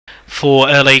for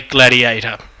Elite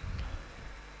Gladiator.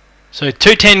 So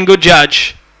 210 Good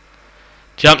Judge.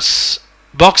 Jumps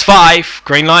box 5.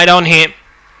 Green light on here.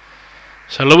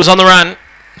 So Lewis on the run.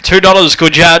 $2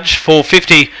 Good Judge.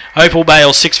 $4.50 Opal Bale.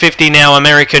 $6.50 now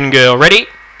American Girl. Ready?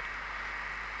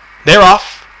 They're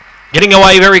off. Getting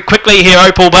away very quickly here,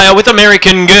 Opal Bale with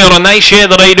American Girl, and they share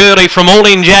the lead early from All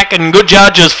In Jack and Good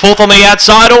Judges. Fourth on the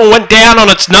outside, all went down on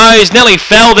its nose, nearly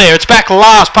fell there. It's back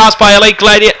last, passed by Elite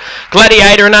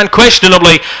Gladiator, and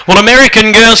unquestionably, well,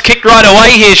 American Girl's kicked right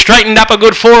away here, straightened up a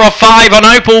good 4 or 5 on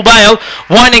Opal Bale,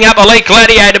 winding up Elite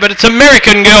Gladiator, but it's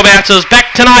American Girl bounces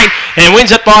back tonight and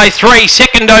wins it by 3.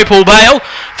 Second, Opal Bale.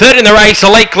 Third in the race,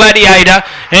 Elite Gladiator,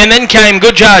 and then came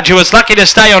Good Judge, who was lucky to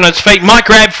stay on its feet. Mike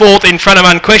Grab fourth in front of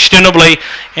unquestionably,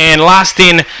 and last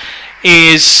in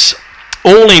is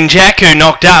All In Jack, who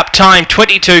knocked up. Time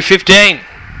 22:15.